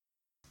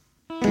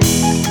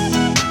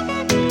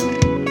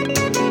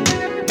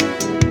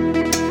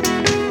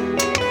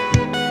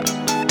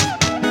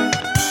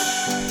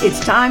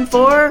It's time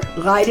for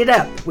Light It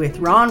Up with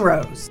Ron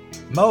Rose.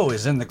 Mo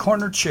is in the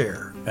corner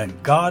chair, and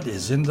God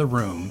is in the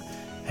room,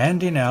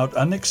 handing out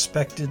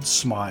unexpected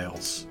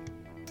smiles.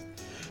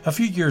 A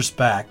few years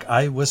back,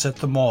 I was at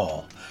the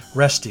mall,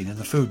 resting in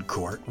the food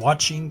court,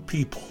 watching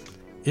people.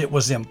 It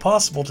was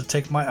impossible to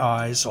take my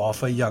eyes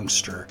off a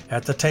youngster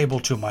at the table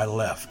to my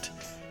left.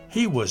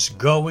 He was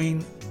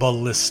going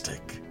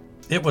ballistic.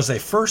 It was a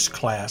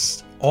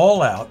first-class,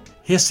 all-out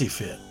hissy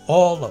fit,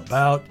 all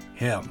about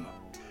him.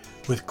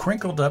 With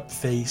crinkled up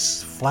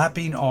face,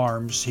 flapping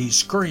arms, he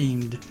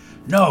screamed,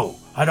 "No,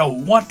 I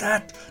don't want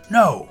that,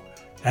 no!"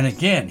 And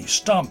again he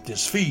stomped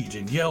his feet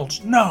and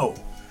yelled, "No!"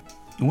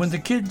 When the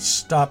kids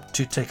stopped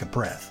to take a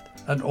breath,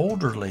 an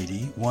older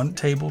lady, one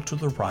table to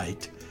the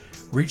right,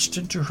 reached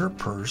into her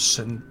purse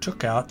and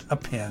took out a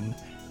pen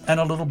and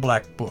a little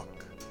black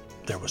book.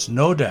 There was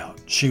no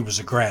doubt she was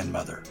a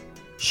grandmother.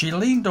 She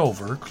leaned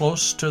over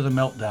close to the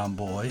meltdown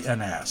boy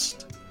and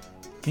asked,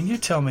 "Can you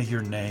tell me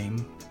your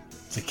name?"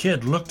 The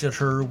kid looked at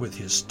her with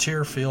his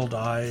tear-filled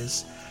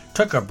eyes,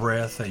 took a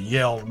breath, and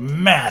yelled,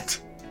 "Matt!"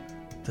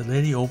 The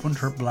lady opened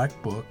her black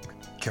book,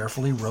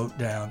 carefully wrote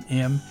down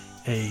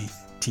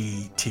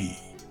M-A-T-T.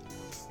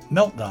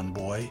 Meltdown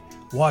Boy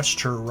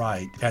watched her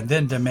write and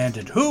then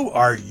demanded, "Who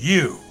are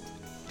you?"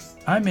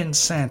 "I'm in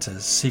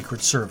Santa's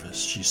Secret Service,"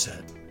 she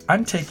said.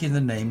 "I'm taking the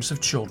names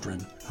of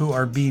children who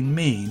are being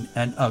mean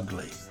and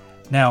ugly.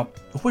 Now,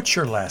 what's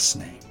your last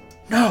name?"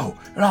 No,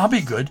 I'll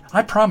be good.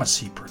 I promise,"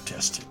 he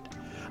protested.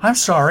 "I'm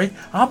sorry.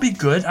 I'll be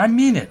good. I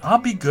mean it. I'll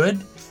be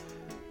good."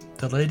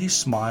 The lady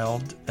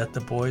smiled at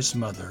the boy's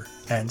mother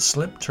and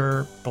slipped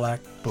her black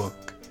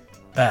book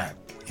back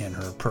in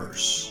her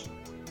purse.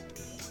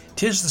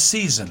 'Tis the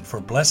season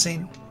for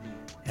blessing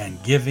and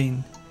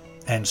giving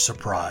and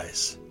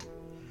surprise.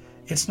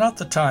 It's not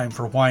the time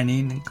for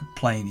whining and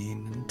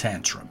complaining and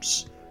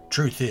tantrums.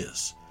 Truth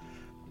is,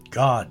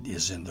 God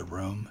is in the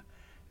room,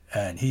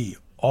 and He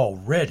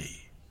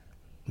already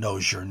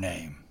knows your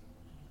name.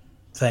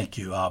 Thank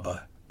you,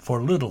 Abba,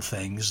 for little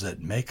things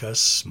that make us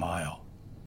smile.